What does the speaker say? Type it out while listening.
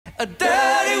A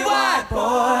dirty white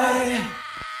boy.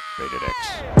 Rated X.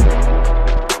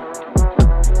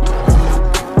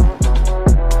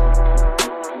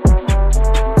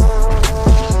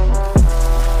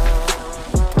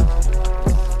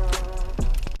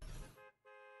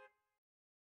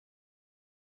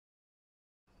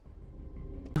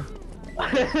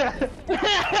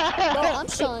 Bro, I'm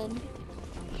Sean.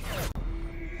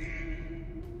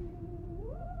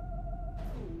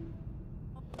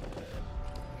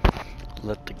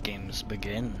 Let the games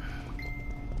begin.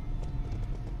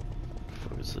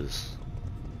 What is this?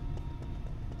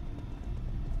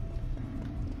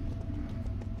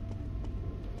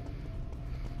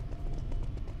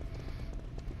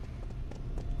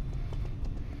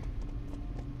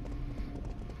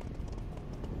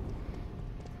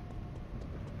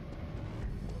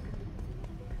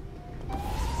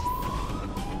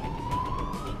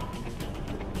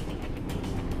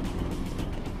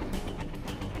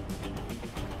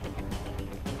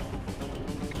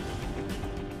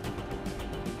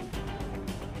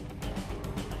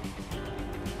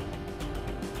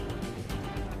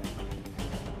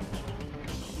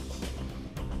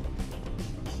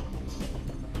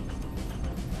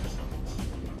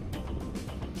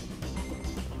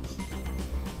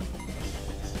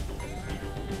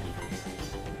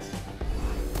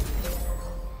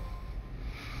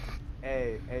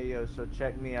 Hey, yo, so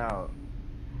check me out.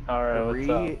 Alright, what's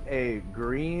up?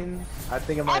 Green, I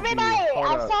think it might be.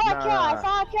 I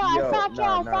saw a kill.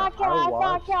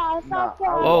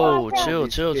 Oh, chill.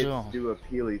 Do a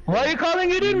peely thing. Why are you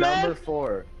calling it in, man? Number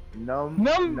 4.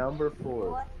 Number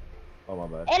 4. Oh, my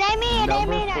bad.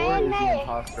 Number 4 is the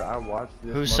imposter. I watched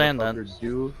this Who's saying that? motherfucker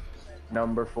do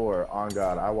number 4. On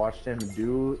God, I watched him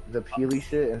do the peely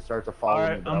shit and start to follow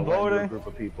me. I'm but I went to voting. a group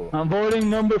of people. I'm voting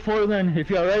number 4 then. If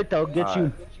you're right, I'll get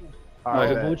you.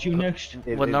 Alright, I'll vote you next.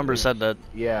 What number said that?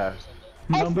 Yeah.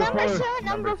 Number 4.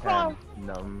 Number 4.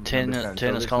 10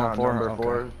 is calling for. Number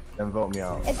 4, Okay. then vote me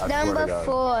out. It's I swear to number God.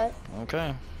 4.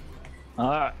 Okay.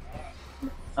 Alright.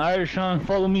 Alright, Sean,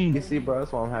 follow me. You see, bro,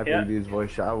 that's why I'm happy to do his voice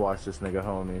shot. I watched this nigga,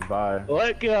 homie. Bye.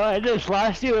 Look, I just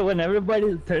last year when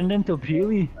everybody turned into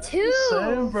Peely. Two.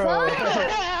 Bro.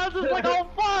 I was just like, oh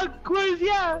fuck, quiz,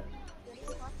 yeah.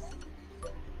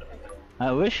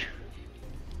 I wish.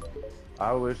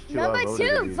 I wish too. Number I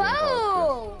voted 2, these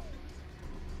vote.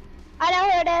 I know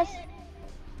who it is.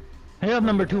 Hey, up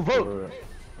number 2, vote.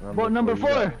 Vote number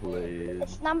 4.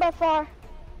 It's number 4.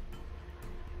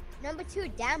 Number 2,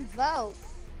 damn vote.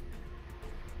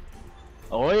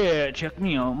 Oh yeah, check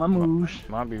me out, my moves.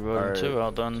 Might be voting too,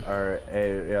 out done. Alright,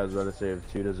 hey, yeah, I was about to say,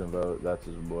 if 2 doesn't vote, that's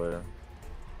his boy.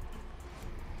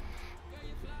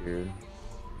 Weird.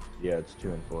 Yeah, it's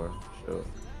 2 and 4. Sure.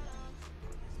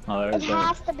 It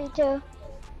has to be 2.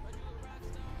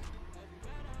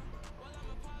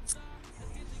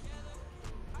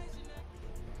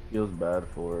 Feels bad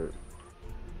for it.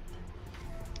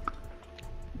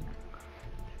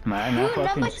 Man, I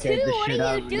fucking scared the shit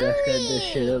out of me. That scared the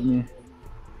shit out of me.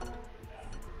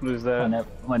 Who's that?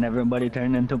 When everybody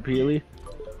turned into Peely.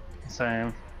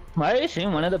 Same. Why are you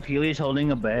seeing one of the Peelys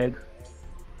holding a bag?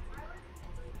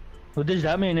 What does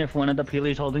that mean if one of the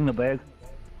Peelys holding the bag?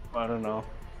 I don't know.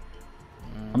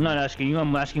 I'm not asking you,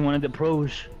 I'm asking one of the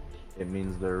pros. It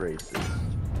means they're racist.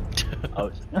 Oh.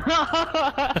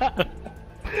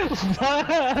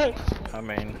 I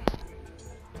mean,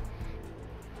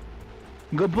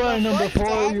 Goodbye, number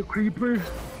 4, you creeper.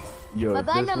 Yo, if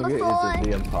Bye-bye, this number nigga 4. is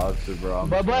the imposter, bro.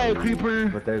 Bye-bye, creeper.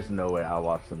 But there's no way I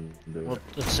watched him do it. well,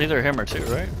 it's either him or 2,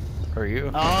 right? Or you?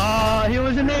 Ah, he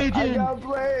was an I agent. got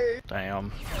played!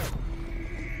 Damn.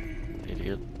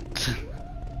 Idiot.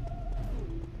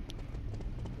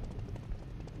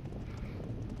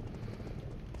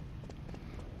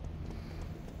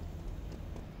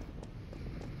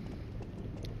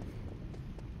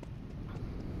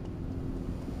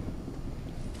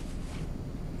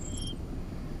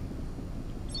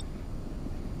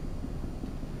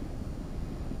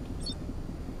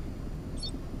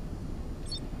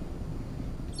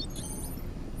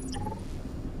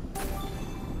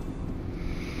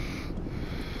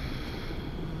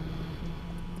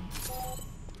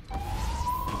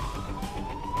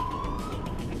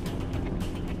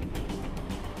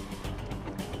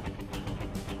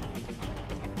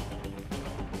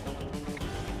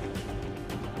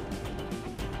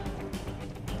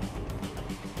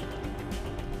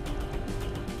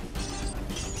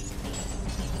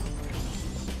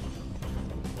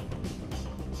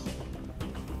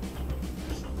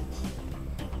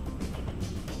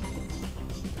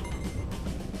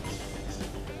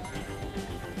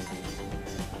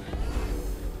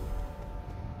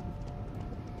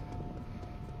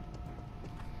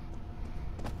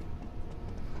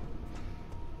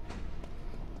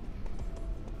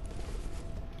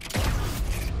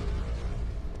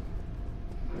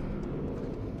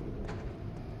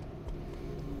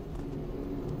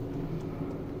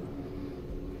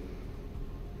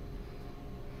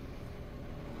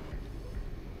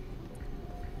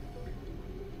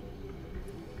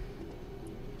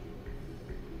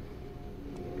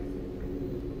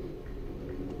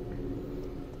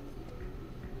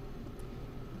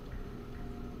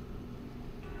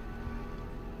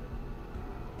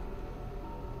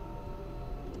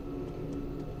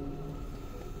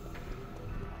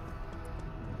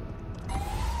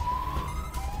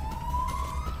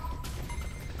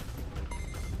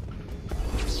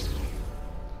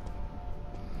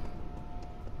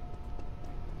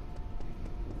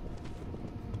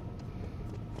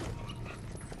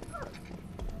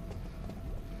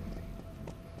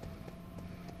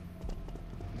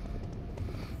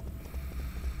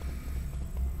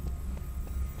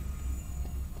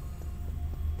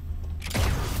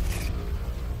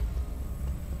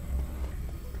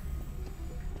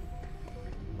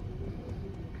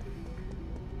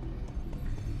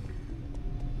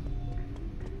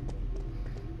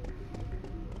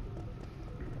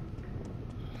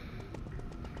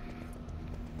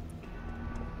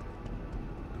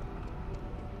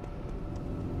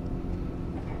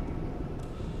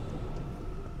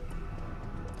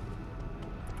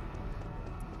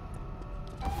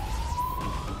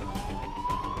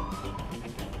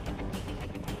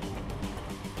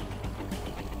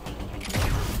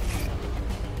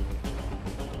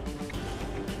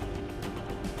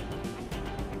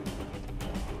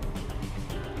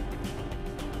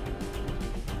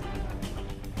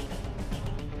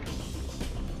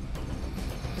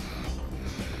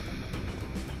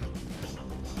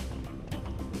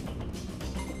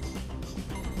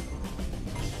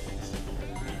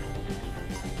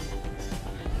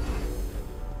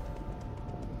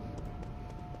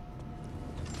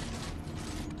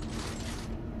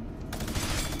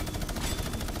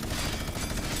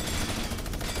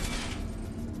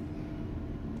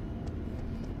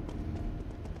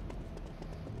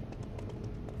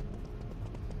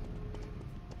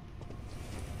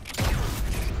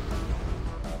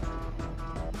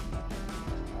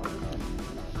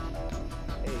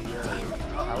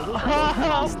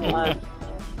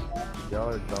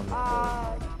 Y'all are dumb as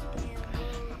fuck.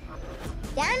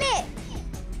 Damn it!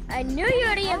 I knew you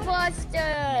were the imposter!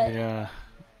 Yeah.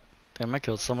 Damn, I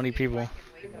killed so many people.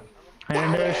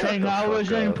 And they're saying I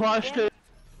was an imposter.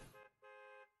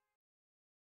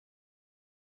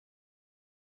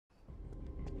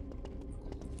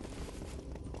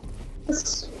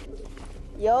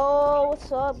 Yo,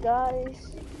 what's up,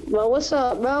 guys? Bro, what's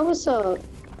up, bro? What's up?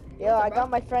 Yo, I got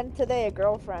my friend today, a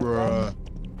girlfriend. Bruh.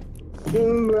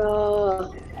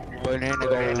 Bro.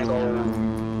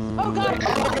 Oh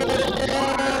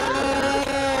god!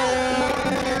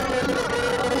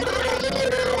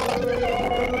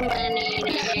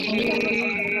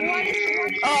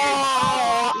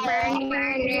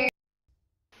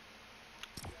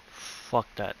 Fuck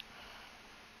that.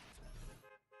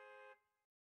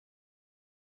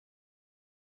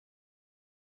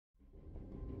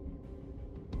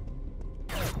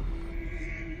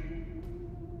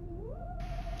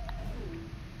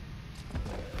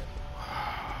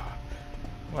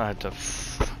 I had to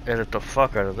edit the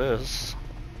fuck out of this.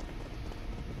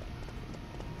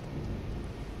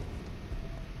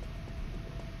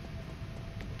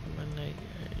 Eliminate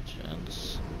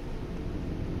agents.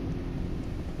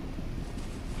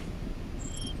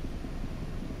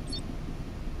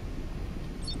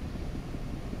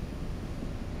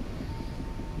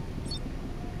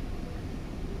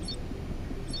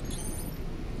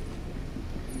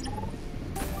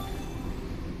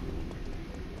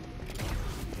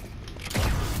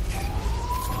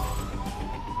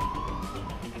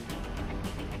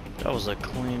 That was a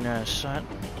clean ass shot.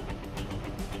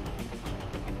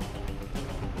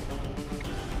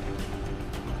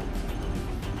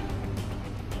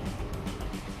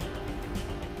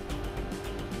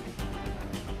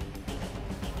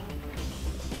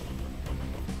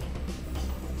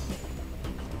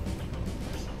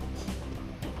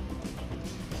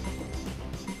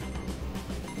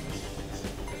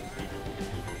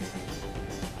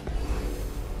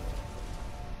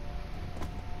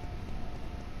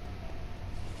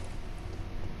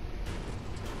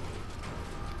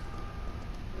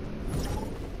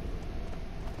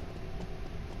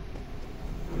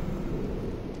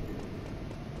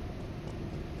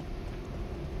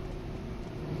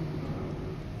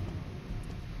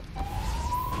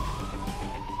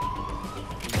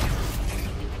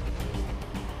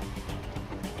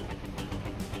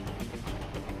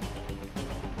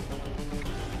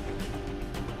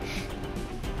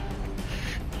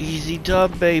 Easy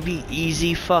dub, baby.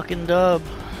 Easy fucking dub.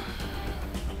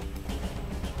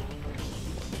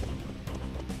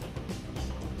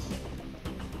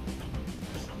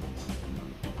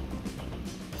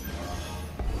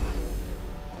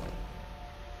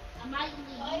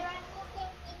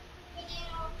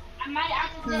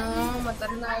 No,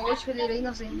 mataron a 8, él era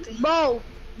inocente. Bro,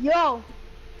 yo,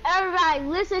 everybody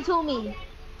listen to me.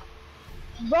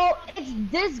 Bro, it's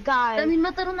this guy También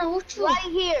mataron a 8. right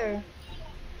here.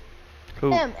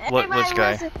 Who? Him. Which Everybody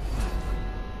guy? listen.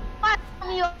 Cut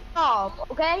me off,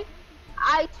 okay?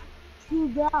 You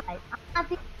died. I'm not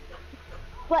the...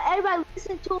 But everybody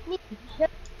listen to me.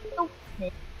 Who do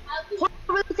you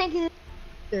really think is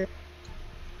here?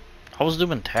 I was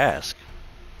doing task.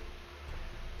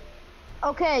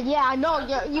 Okay, yeah, I know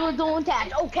you were doing that.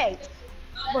 Okay,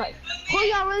 but who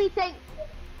y'all really think?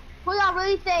 Who y'all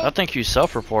really think? I think you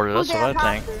self-reported. That's who's what the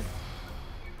I think. imposter?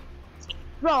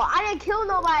 Bro, I didn't kill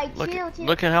nobody.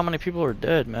 Look at how many people are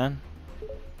dead, man.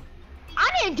 I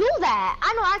didn't do that.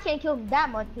 I know I can't kill that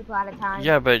much people at a time.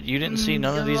 Yeah, but you didn't see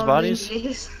none of these bodies?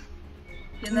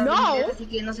 No. Así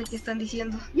que no sé qué están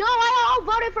diciendo. Yo, I all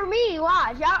voted for me.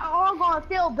 Watch, y'all all gonna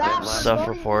feel bad. for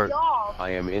Self-report. voting me off. I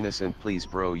am innocent, please,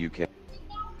 bro. You can.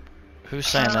 Who's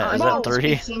saying that? Is Bro, that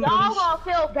 3? Y'all gonna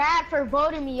feel bad for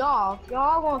voting me off.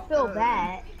 Y'all gonna feel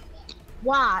bad.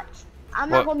 Watch. I'm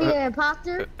not What- gonna be an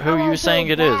imposter. Who are you saying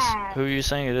it is? bad. Who are you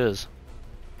saying it is?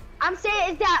 I'm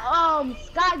saying it's that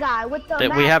Sky guy with the That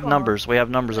we mask have on. numbers. We have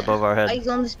numbers above our I head.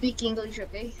 don't speak English,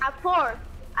 okay? At 4.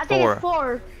 I think 4. it's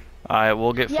 4. Alright,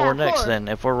 we'll get 4 Yeah, next 4. then.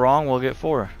 If we're wrong, we'll get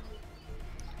 4.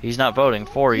 He's not voting.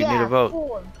 4, you yeah, need to vote.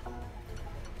 4.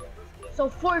 So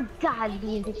 4 gotta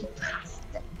be the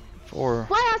imposter. 4.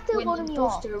 Why y'all still When voting me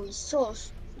off? imposter is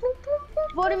sauce.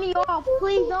 Voting me off,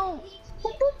 please don't.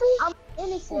 I'm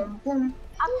innocent. Boom.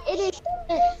 I'm innocent.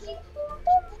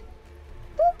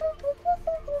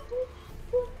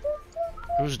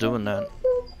 Who's doing that?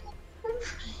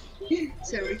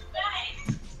 Sorry.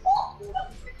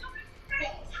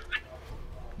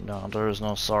 No, there is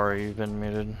no sorry. You've been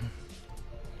muted.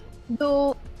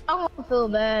 Dude, I don't feel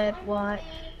bad. What?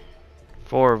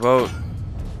 4, vote.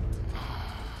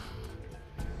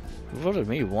 Who voted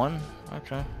me? 1?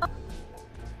 Okay.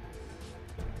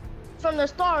 From the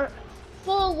start,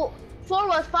 4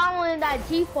 was following that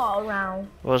default round.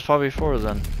 Well, it's probably 4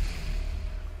 then.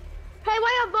 Hey,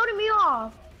 why you voting me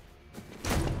off?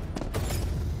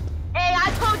 Hey,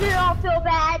 I told you don't feel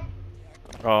bad.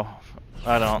 Oh,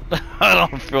 I don't. I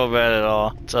don't feel bad at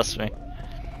all. Trust me.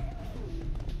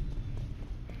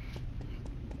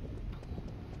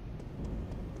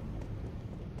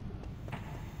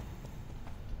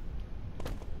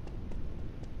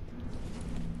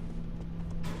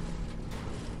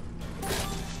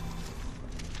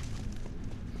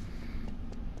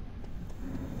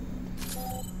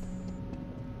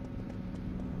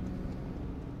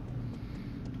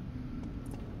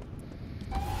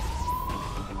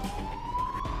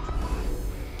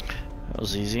 That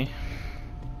was easy.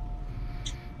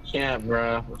 Yeah,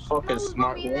 bro. Fucking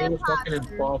smart. Whoever fucking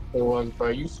imposter was, bro.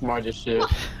 You smart as shit.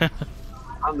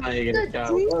 I'm not even gonna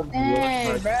count.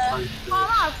 Hey, bro. I'm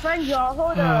not friend, y'all.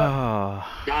 Hold up.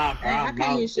 Nah, bro. How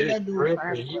can you say that, dude?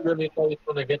 He really thought he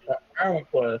was gonna get the error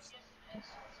quest.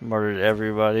 Murdered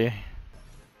everybody.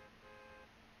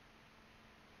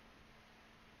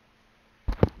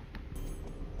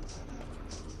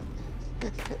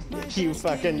 You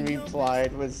fucking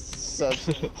replied with such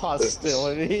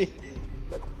hostility.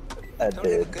 I did. Have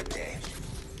a good day.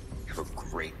 Have a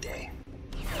great day.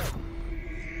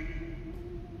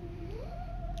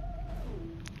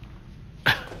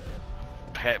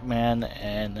 Batman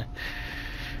and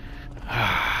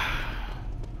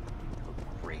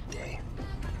Great day.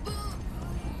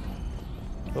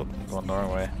 oh, going the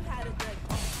wrong way.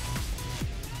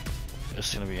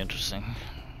 It's gonna be interesting.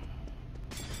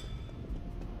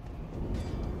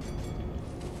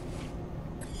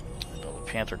 Oh, the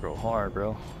Panther go hard,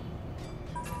 bro.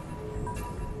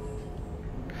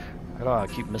 How do I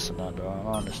keep missing that, though? I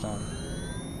don't understand.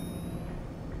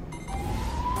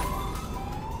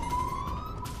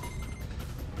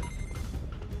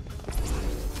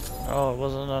 Oh, it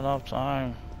wasn't enough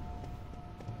time.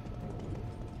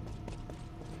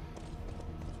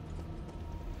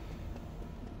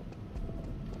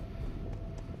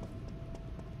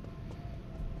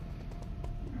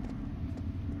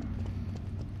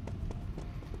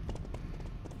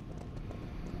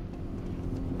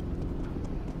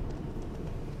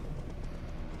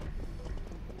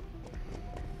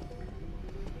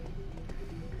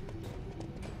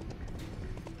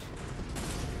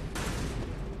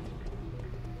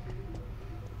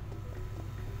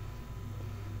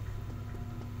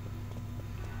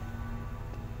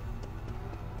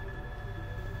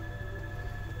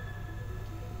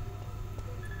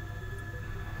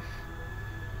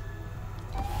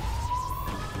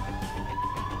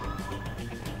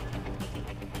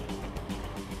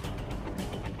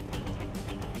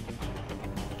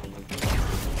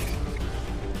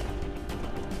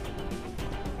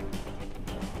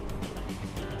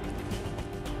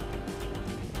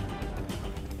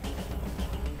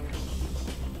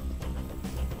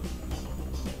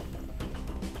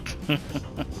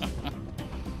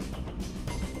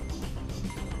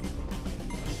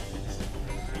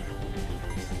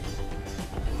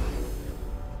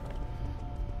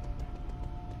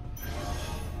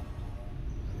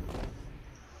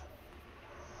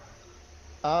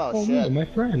 Oh, Oh, shit. no, my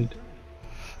friend.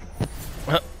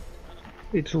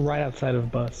 It's right outside of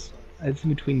bus. It's in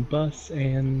between bus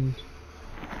and...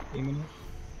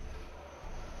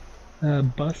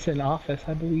 bus and office,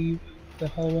 I believe. The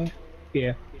hallway.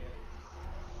 Yeah.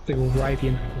 It's like right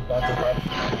in the bus.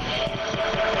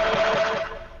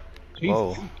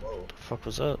 Whoa. What the fuck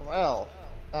was that? Well,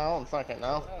 I don't fucking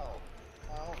know.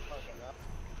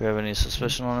 Do you have any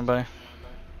suspicion on anybody?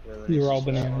 You were all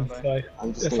bananas, so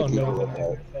that's on no.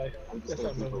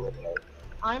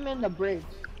 I'm in the bridge.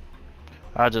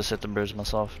 I just hit the bridge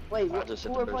myself. Wait, who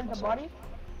reported the body?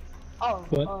 Oh,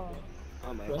 What?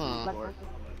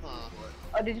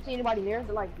 Oh, did you see anybody here?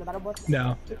 The battle bus?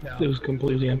 No, it was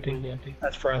completely empty.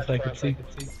 As far as I could see.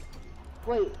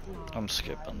 Wait. I'm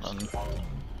skipping then.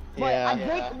 But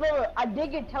I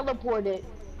did get teleported,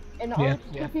 and the only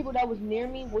two people that was near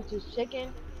me, which is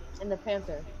Chicken and the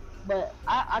Panther. But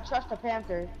I trust the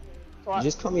Panther. So You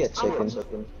just call me a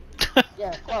chicken.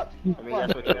 Yeah, fuck. I mean,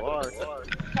 that's what you are.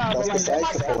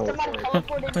 Somebody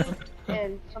teleported me,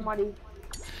 and somebody.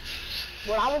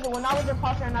 When I was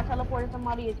imposter and I teleported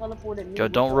somebody, it teleported me. Yo,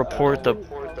 don't report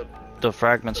the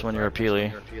fragments when you're a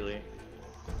Peely.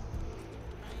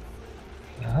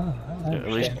 At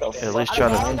least try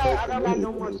to. I don't have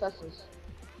no more successes.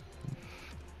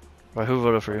 Right, who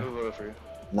voted for you?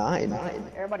 Nine.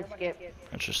 Everybody skip.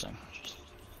 Interesting.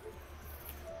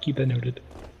 Keep that noted.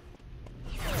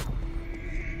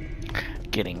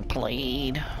 getting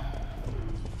played.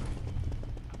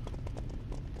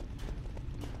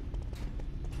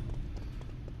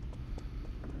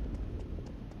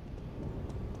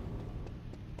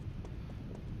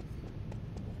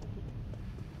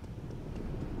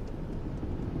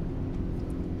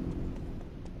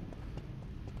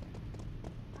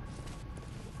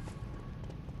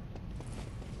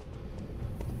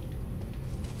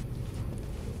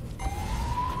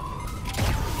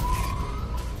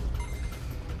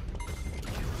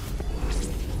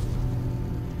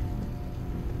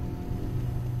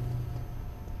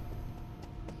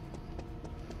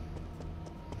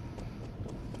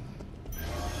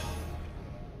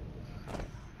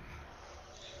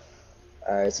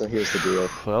 Alright, so here's the deal.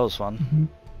 Well, that was fun.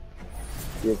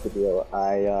 Here's the deal.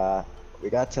 We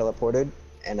got teleported,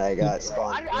 and I got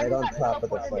spawned right on top of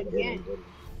the fucking...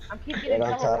 I'm keep getting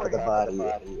right on top of the body.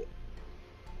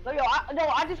 No,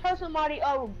 I just heard somebody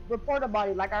report a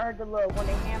body. Like I heard the little when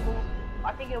they handled.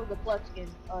 I think it was the Flex skin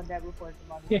that reported the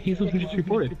body. Yeah, he's the one who just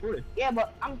reported. Yeah,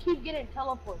 but I'm keep getting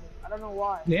teleported. I don't know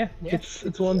why. Yeah,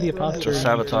 it's one of the imposters. Just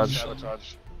sabotage.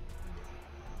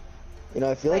 You know,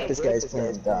 I feel like this guy's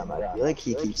playing dumb. I feel like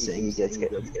he keeps saying he gets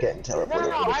getting teleported.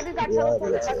 No, I just got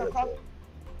teleported like a couple.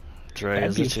 Dre,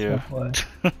 is it you? What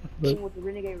the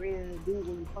renegade ready to do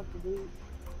when you punch the dude?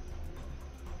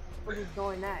 We're just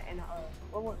doing that and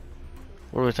What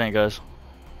do we think, guys?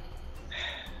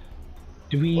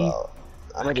 Do we? Well,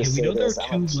 I'm gonna just say this.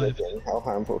 I'm chicken. How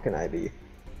harmful can I be?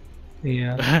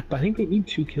 Yeah, but I think we need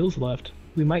 2 kills left.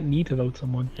 We might need to vote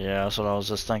someone. Yeah, that's what I was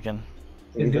just thinking.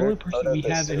 And the only person we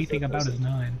have anything about is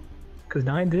 9. Cause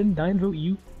 9 vote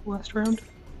you last round?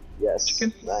 Yes,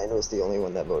 Chicken? 9 was the only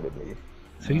one that voted me.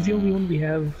 So he's the only one we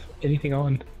have anything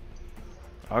on.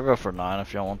 I'll go for 9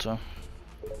 if y'all want to.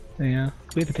 Yeah,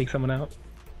 we have to take someone out.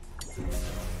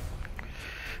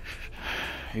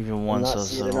 Even one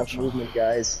says not enough movement,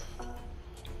 guys.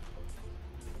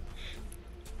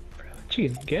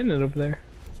 She's getting it over there.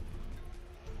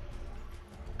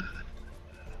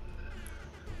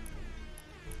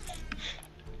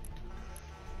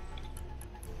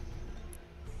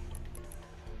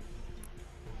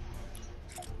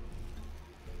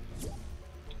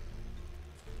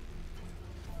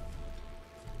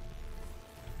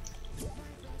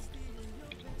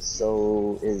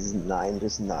 So is 9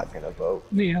 just not gonna vote?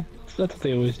 Yeah, that's what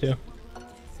they always do.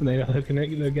 When they know they're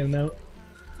getting out.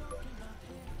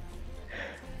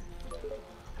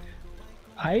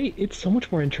 It's so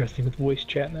much more interesting with voice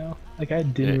chat now. Like I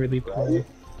didn't really play.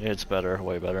 Yeah, it's better,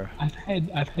 way better. I've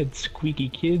had squeaky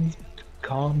kids,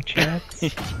 calm chats.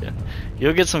 Yeah.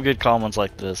 You'll get some good comments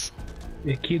like this.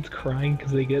 Yeah, kids crying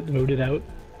because they get voted out.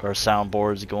 Or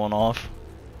soundboards going off.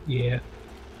 Yeah.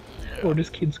 Or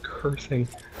just kids cursing.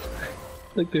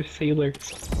 Like they're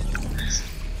sailors.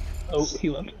 Oh, he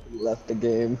left. He left the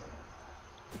game.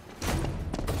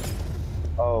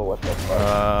 Oh, what the fuck?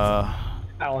 I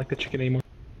don't like the chicken anymore.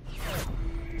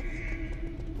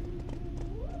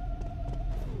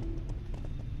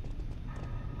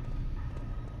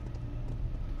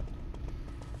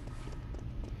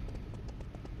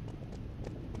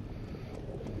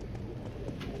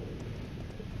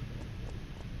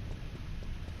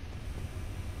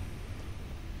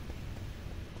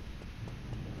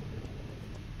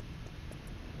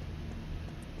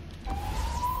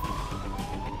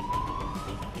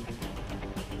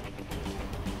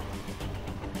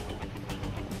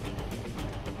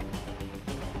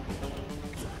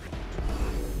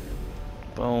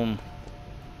 Boom.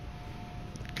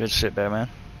 Good shit, Batman.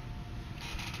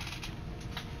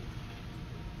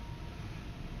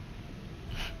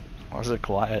 Why is it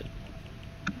quiet?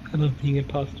 I love being an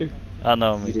imposter. I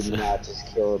know, me You did too. not just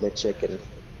kill the chicken.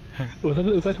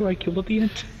 Was that who I killed at the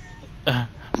end?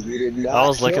 You did not I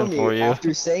was kill looking me for you.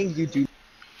 after saying you do.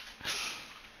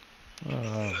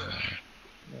 I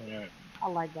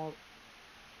like that.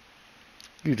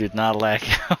 You did not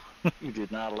lack out. You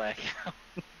did not lack out.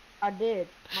 I did.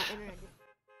 My internet.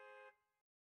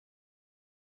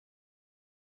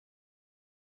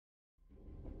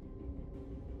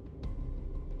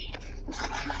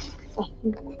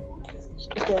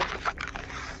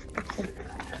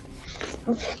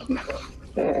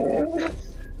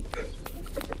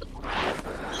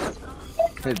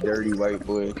 The dirty white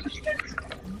boy.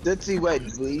 Dirty white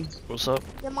boy. What's up?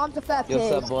 Your mom's a fat pig.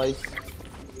 What's up, boys?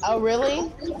 Oh,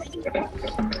 really?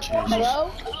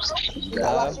 Hello?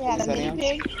 Yeah, She had a mini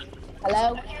pig?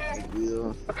 Hello?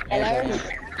 Hello?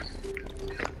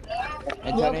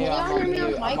 Antonio,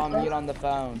 I'm on mute on the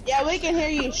phone. Yeah, we can hear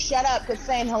you. Shut up, cause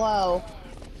saying hello.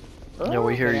 Yeah,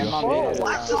 we hear you. I'm on mute.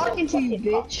 I'm talking to you,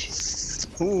 bitch.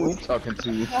 Who you talking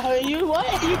to? You what?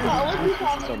 You what you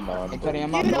talking about? You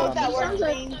know what that word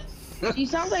means? She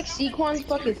sounds like Sequan's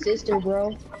fucking sister,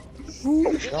 bro.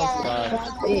 Y'all flash.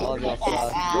 All y'all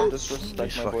flash. Don't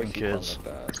disrespect These my boy fucking kids. like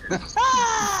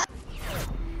that.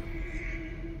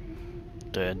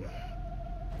 Dead.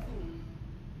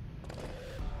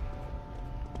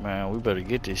 Man, we better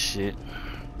get this shit.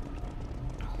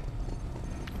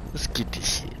 Let's get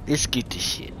this shit. Let's get this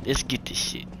shit. Let's get this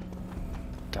shit.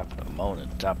 Top of the morning,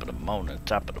 top of the morning,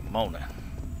 top of the morning.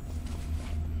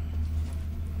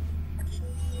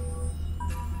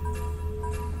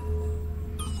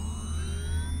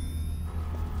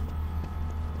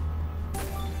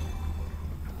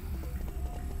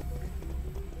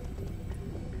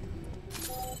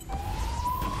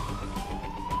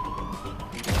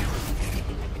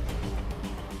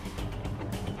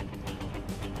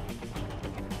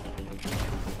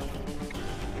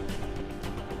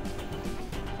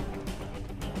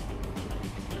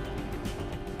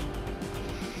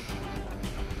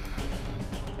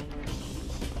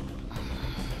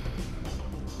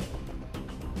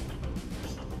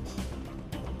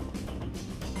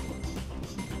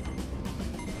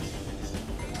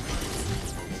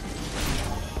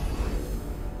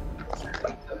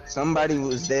 Somebody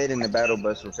was dead in the battle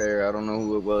bus repair. I don't know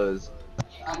who it was.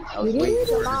 I was waiting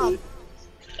for it.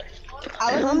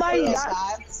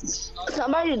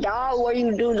 Somebody died where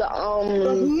you do the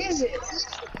Who is it?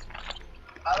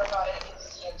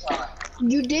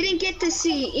 You didn't get to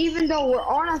see, even though we're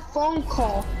on a phone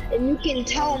call, and you can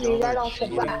tell me right off the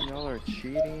bat. Y'all are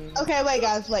cheating. Okay, wait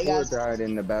guys. Four died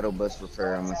in the battle bus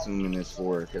repair. I'm assuming it's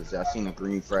 4 because I seen a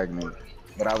green fragment.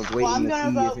 But I was waiting to see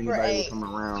if anybody would come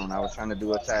around. I was trying to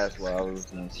do a task while I was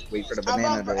gonna wait for the banana.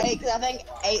 I'm voting for 8 because I think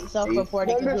 8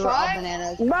 self-reported because we were all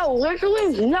bananas. Bro,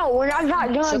 literally, no, we're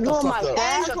not doing my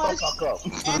task.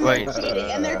 And they're cheating,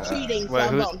 and they're cheating, so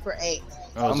I'm voting for 8.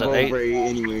 Oh, I'm voting for 8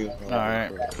 anyway.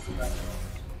 Alright.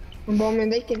 Bowman,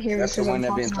 they can hear me. That's the one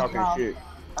that been talking shit.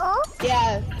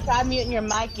 Yeah, try muting your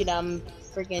mic, you dumb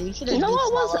freaking. You should have. You know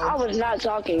what I was not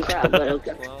talking crap, but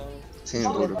okay. 10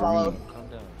 voted for me.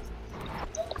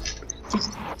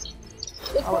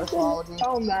 I would have followed you.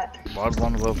 Tell him that. Why'd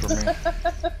one vote for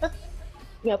me?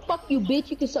 Yeah, fuck you, bitch.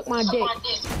 You can suck my dick.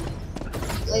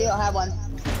 Well, you don't have one.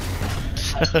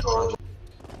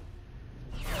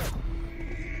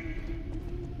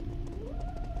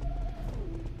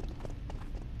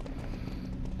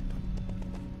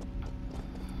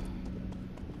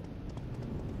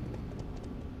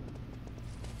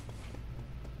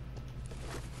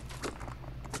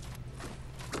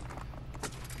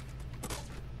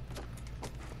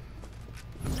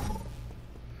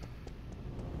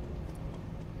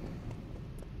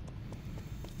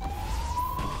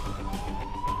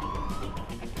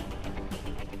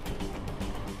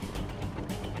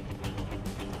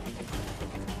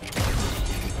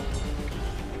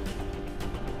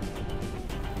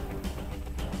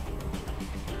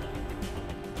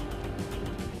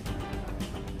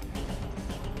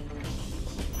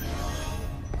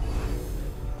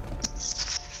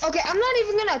 Okay, I'm not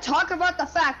even gonna talk about the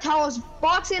fact how I was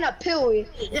boxing a pillory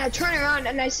and I turn around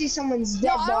and I see someone's dead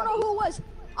body. I don't know who it was.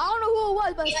 I don't know who it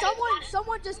was, but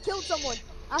someone just killed someone.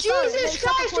 Jesus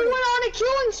Christ, we went on a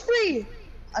killing spree!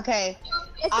 Okay,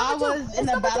 I was in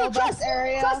the battle bus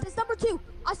area. Trust, it's number 2.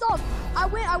 I saw him. I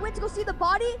went to go see the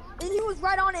body, and he was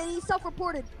right on it, and he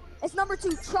self-reported. It's number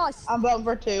 2, trust. I'm voting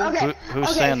for 2. Okay,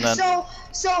 who's saying that?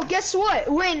 So guess what?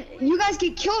 When you guys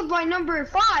get killed by number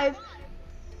 5,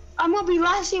 I'm gonna be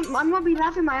laughing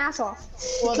my ass off.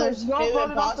 Well, there's 2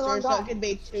 imposters, so it could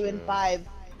be 2 and 5.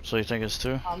 So you think it's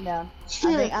 2? Calm down.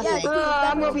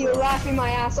 I'm gonna be laughing my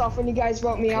ass off when you guys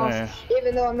vote me off,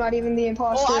 even though I'm not even the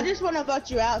imposter. Well, I just want to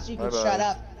vote you out so you can shut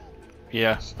up.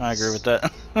 Yeah, I agree with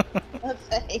that.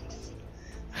 Thanks.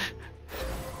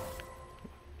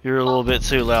 You're a little bit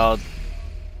too loud.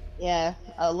 Yeah,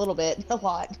 a little bit, a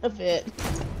lot, a bit.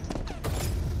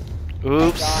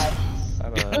 Oops.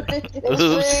 Oops.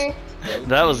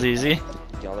 That was easy.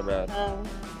 Y'all are bad.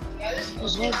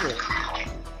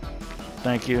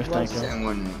 Thank you, thank you.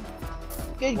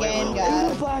 Good game,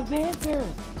 guys. Black Panther.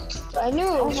 I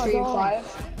knew it was Street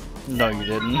 5. No, you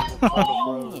didn't.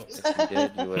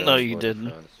 No, you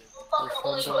didn't.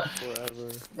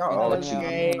 Forever. Y'all all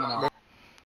cheating.